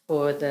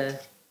for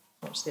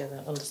what's the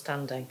other,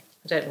 understanding.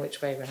 I don't know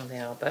which way around they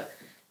are, but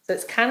so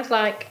it's kind of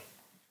like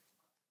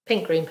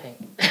pink, green, pink,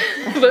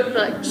 but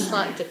like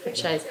slightly different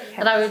shades.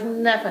 And I would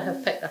never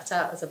have picked that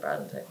out as a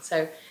branding.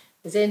 So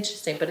it's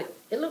interesting, but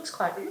it looks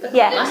quite good.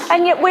 Yeah,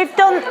 and yet we've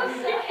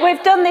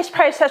done this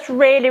process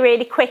really,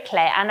 really quickly.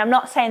 And I'm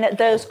not saying that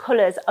those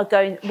colours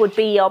would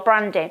be your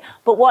branding,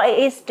 but what it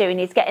is doing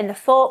is getting the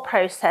thought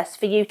process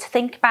for you to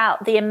think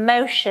about the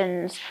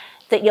emotions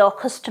that your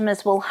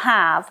customers will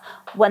have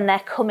when they're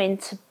coming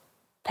to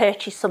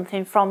purchase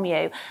something from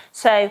you.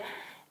 So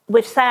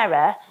with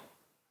Sarah,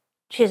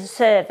 she's a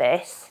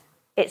service.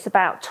 It's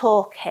about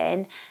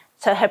talking.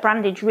 So her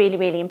branding's really,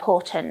 really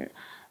important.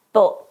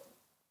 But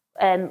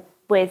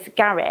with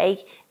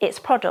Gary, it's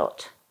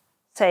product.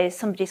 So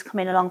somebody's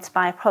coming along to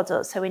buy a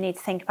product, so we need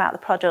to think about the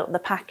product, the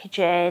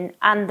packaging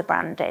and the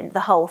branding,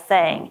 the whole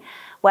thing.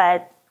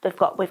 Where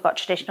we've got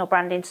traditional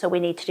branding, so we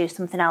need to do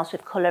something else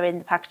with colour in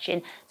the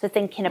packaging. So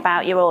thinking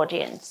about your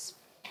audience.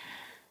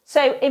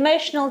 So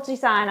emotional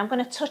design, I'm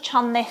going to touch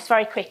on this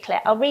very quickly.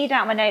 I'll read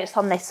out my notes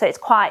on this, so it's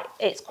quite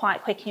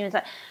quick.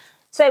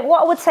 So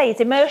what I would say is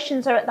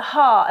emotions are at the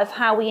heart of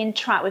how we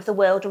interact with the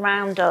world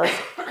around us,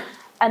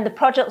 and the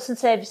products and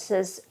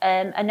services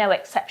are no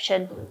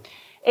exception.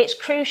 It's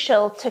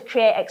crucial to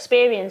create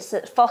experiences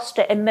that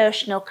foster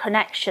emotional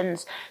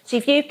connections. So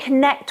if you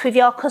connect with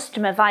your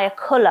customer via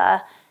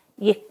colour,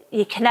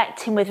 you're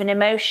connecting with an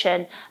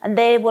emotion, and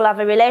they will have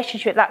a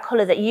relationship with that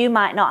colour that you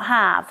might not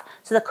have.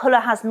 So the colour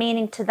has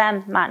meaning to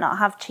them, might not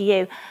have to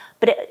you,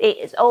 but it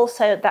is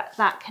also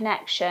that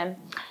connection.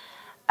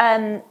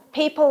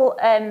 People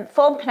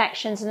form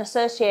connections and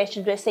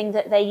associations with things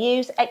that they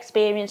use,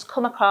 experience,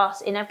 come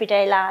across in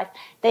everyday life.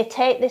 They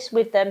take this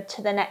with them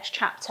to the next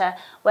chapter,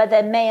 where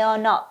they may or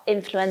not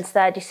influence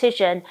their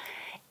decision.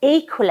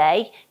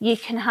 Equally, you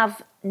can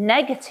have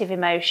negative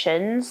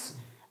emotions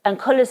and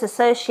colours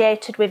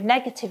associated with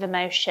negative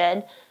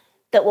emotion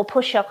that will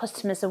push your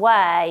customers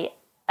away,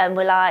 and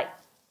we're like,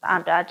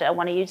 I don't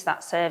want to use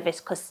that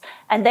service,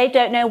 and they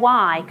don't know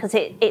why, because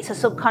it's a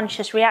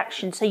subconscious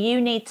reaction. So you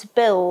need to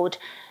build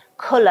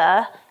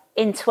colour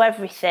into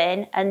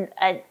everything, and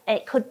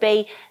it could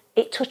be,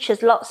 it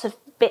touches lots of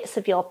bits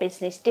of your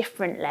business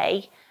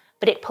differently,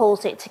 but it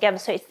pulls it together.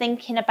 So it's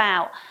thinking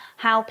about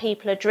how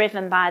people are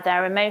driven by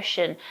their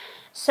emotion.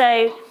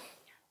 So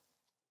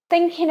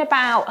thinking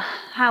about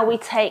how we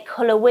take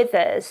colour with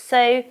us.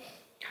 So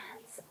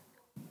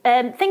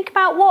think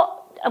about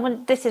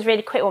this is a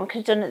really quick one because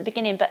I've done it at the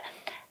beginning, but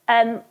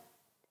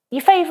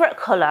your favourite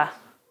colour.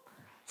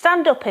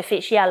 Stand up if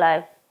it's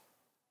yellow.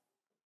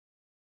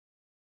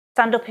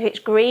 Stand up if it's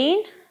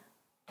green.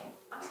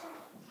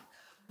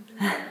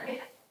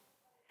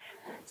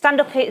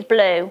 Stand up if it's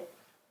blue.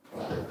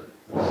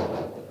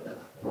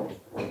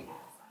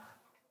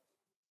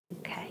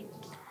 Okay.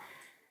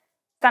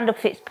 Stand up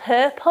if it's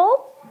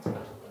purple.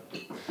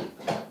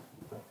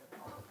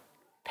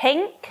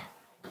 Pink.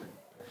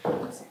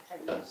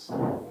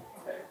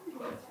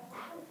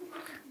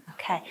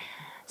 Okay.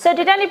 So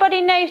did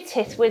anybody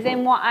notice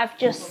within what I've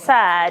just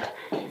said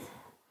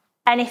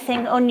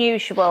anything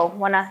unusual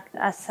when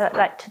I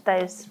selected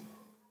those?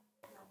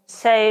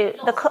 So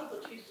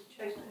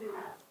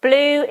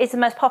blue is the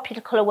most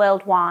popular colour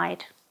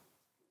worldwide.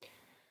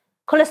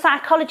 Colour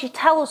psychology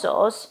tells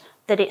us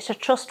that it's a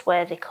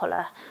trustworthy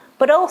colour.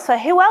 But also,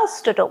 who else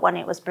stood up when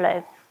it was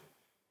blue?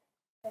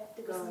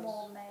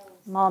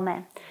 More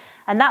men.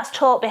 And that's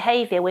taught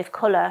behaviour with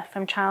colour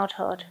from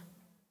childhood.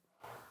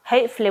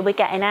 Hopefully we're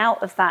getting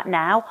out of that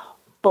now.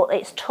 but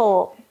it's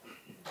taught.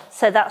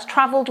 So that's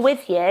travelled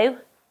with you,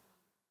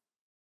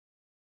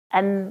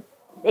 and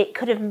it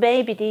could have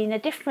maybe been a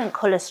different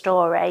colour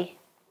story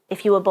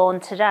if you were born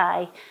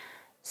today.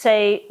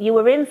 So you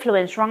were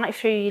influenced right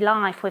through your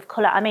life with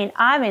colour. I mean,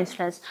 I'm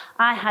influenced.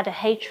 I had a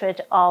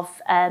hatred of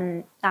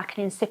like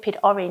an insipid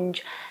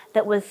orange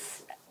that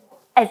was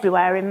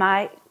everywhere in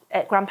my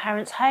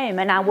grandparents' home,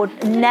 and I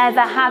would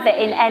never have it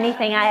in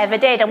anything I ever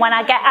did. And when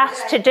I get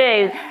asked to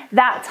do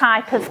that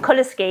type of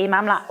colour scheme,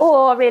 I'm like,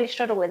 oh, I really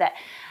struggle with it.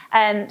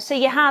 So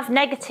you have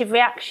negative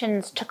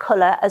reactions to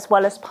colour as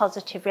well as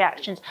positive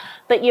reactions,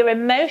 but your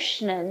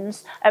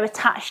emotions are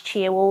attached to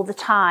you all the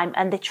time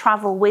and they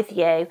travel with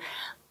you,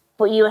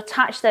 but you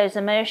attach those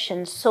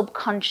emotions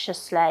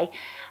subconsciously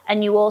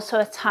and you also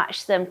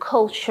attach them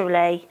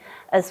culturally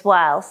as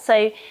well.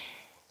 So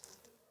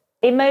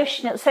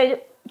emotional.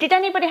 So did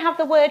anybody have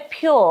the word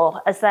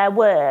pure as their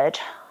word,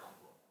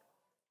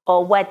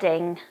 or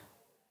wedding,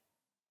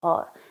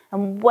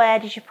 and where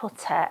did you put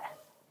it?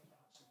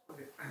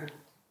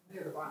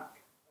 Near the back,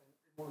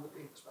 in one of the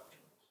pink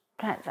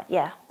spectrums. Right,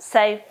 yeah.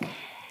 So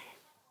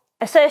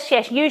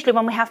association, usually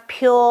when we have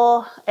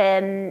pure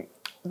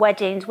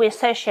weddings, we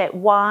associate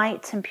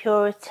white and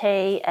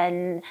purity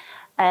and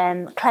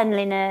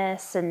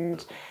cleanliness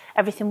and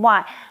everything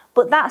white.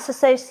 But that's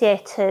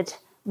associated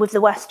with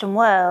the Western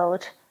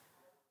world.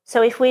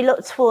 So if we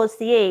look towards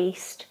the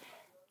East,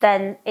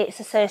 then it's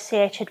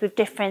associated with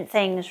different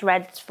things.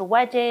 Red's for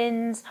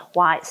weddings,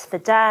 white's for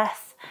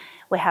death.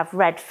 We have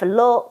red for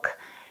luck.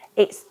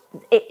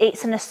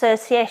 It's an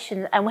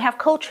association, and we have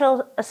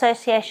cultural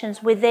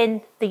associations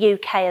within the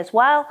UK as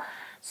well.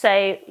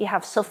 So you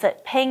have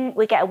Suffolk pink.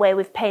 We get away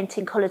with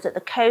painting colours at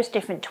the coast,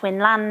 different to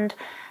inland.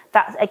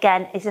 That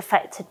again is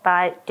affected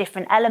by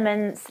different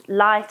elements,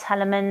 light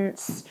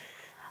elements,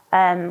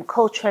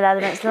 cultural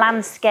elements.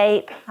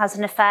 Landscape has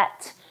an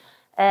effect,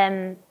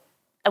 and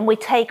we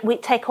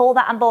take all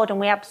that on board and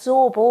we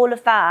absorb all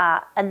of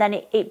that, and then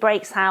it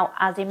breaks out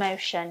as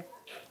emotion.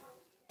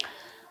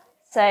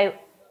 So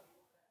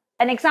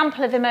an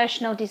example of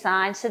emotional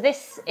design. So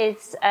this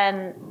is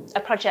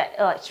a project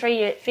like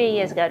 3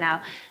 years ago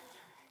now.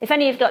 If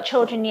any of you've got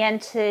children, you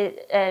enter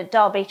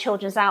Derby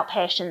Children's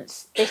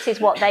Outpatients, this is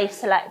what they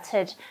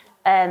selected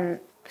to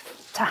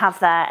have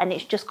there, and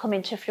it's just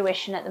coming to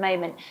fruition at the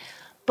moment.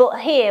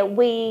 But here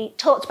we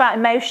talked about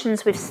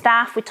emotions with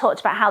staff. We talked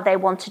about how they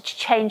wanted to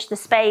change the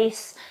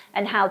space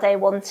and how they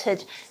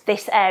wanted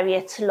this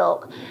area to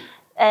look.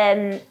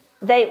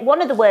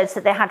 One of the words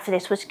that they had for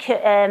this was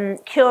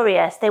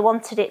curious. They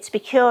wanted it to be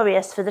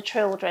curious for the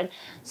children.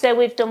 So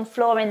we've done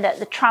flooring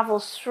that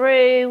travels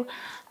through.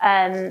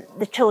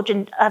 The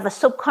children have a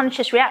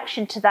subconscious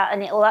reaction to that,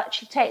 and it will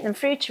actually take them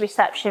through to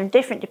reception.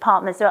 Different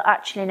departments don't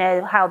actually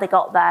know how they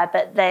got there,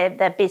 but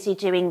they're busy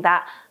doing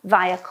that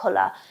via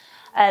colour.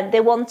 They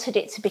wanted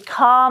it to be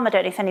calm. I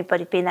don't know if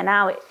anybody's been there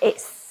now.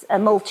 It's a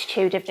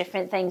multitude of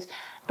different things.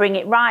 Bring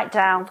it right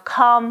down,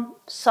 calm,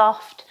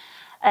 soft.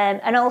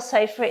 And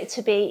also for it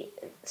to be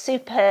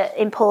super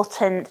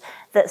important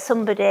that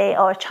somebody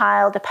or a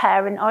child, a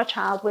parent or a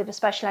child with a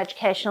special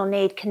educational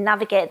need can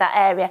navigate that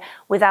area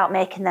without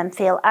making them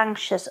feel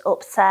anxious,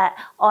 upset,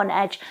 on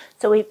edge.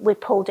 So we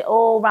pulled it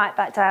all right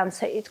back down.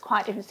 So it's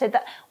quite different. So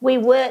that we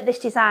work this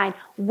design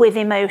with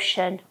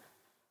emotion.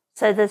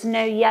 So there's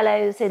no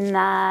yellows in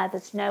there,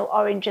 there's no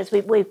oranges.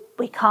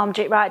 We calmed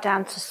it right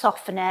down to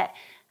soften it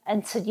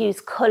and to use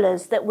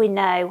colours that we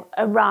know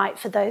are right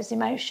for those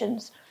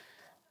emotions.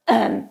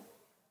 And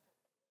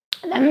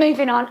then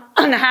moving on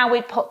how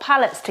we put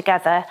palettes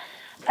together.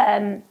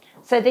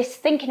 So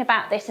thinking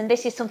about this, and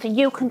this is something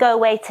you can go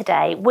away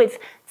today with,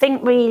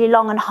 think really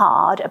long and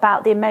hard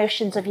about the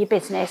emotions of your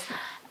business,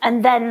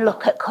 and then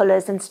look at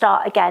colours and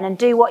start again and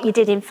do what you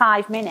did in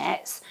 5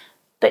 minutes,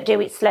 but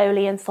do it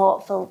slowly and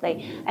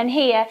thoughtfully. And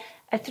here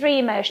are 3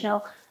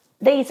 emotional.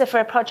 These are for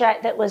a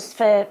project that was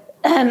for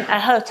a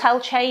hotel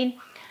chain.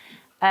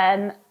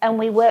 And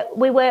we work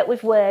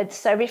with words,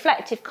 so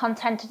reflective,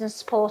 contented and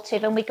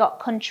supportive, and we got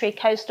country,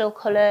 coastal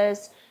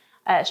colours,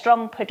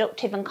 strong,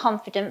 productive and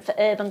confident for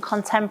urban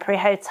contemporary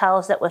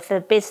hotels that were for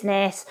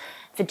business,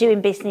 for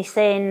doing business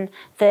in,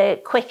 for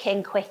quick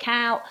in, quick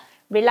out,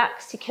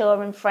 relaxed,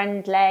 secure and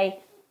friendly,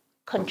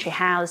 country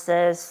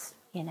houses,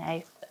 you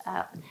know,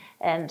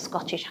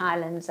 Scottish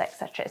Highlands,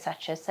 etc.,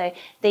 etc. So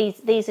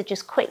these are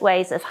just quick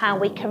ways of how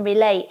we can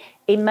relate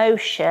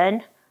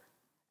emotion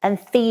and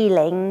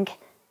feeling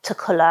to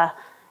colour,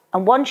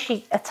 and once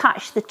you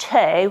attach the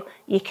two,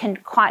 you can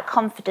quite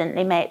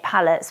confidently make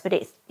palettes, but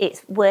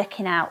it's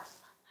working out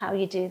how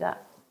you do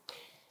that.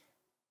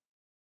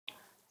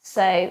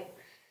 So,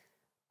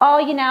 are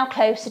you now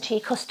closer to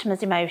your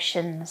customers'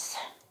 emotions?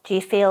 Do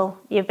you feel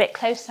you're a bit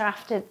closer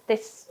after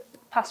this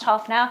past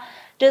half an hour?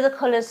 Do the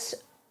colours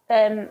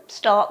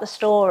start the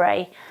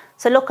story?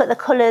 So look at the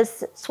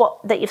colours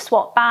that you've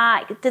swapped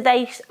back. Do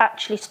they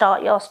actually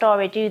start your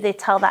story? Do they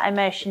tell that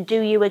emotion?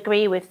 Do you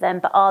agree with them?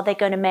 But are they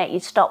going to make you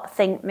stop,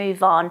 think,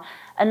 move on,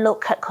 and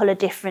look at colour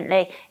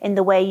differently in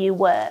the way you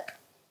work?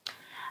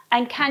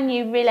 And can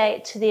you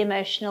relate to the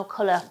emotional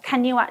colour?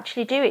 Can you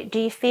actually do it? Do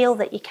you feel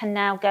that you can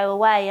now go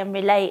away and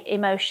relate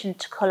emotion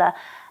to colour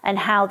and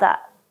how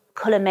that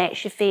colour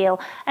makes you feel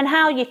and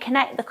how you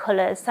connect the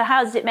colours? So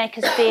how does it make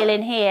us feel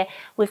in here?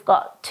 We've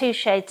got 2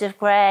 shades of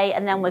grey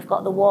and then we've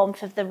got the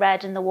warmth of the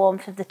red and the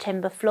warmth of the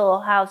timber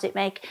floor. How does it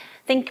make,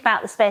 think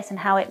about the space and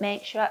how it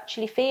makes you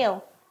actually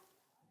feel.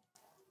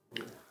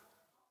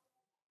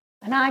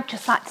 And I'd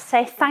just like to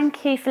say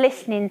thank you for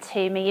listening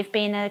to me. You've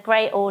been a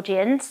great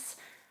audience.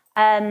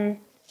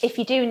 If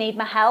you do need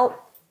my help,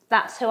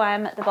 that's who I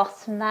am at the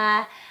bottom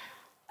there.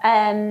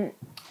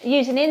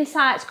 Using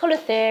insights, colour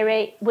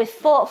theory with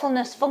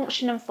thoughtfulness,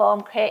 function and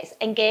form creates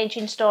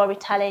engaging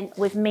storytelling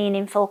with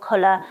meaningful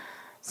colour.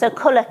 So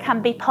colour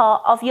can be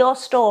part of your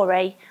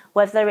story,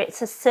 whether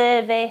it's a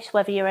service,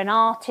 whether you're an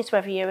artist,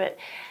 whether you're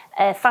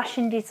a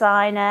fashion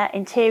designer,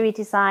 interior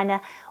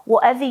designer,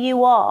 whatever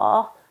you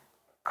are,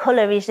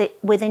 colour is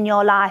within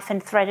your life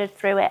and threaded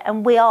through it.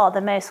 And we are the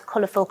most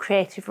colourful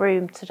creative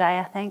room today,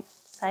 I think.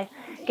 So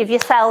give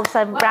yourselves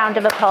a round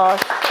of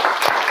applause.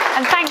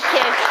 And thank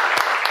you.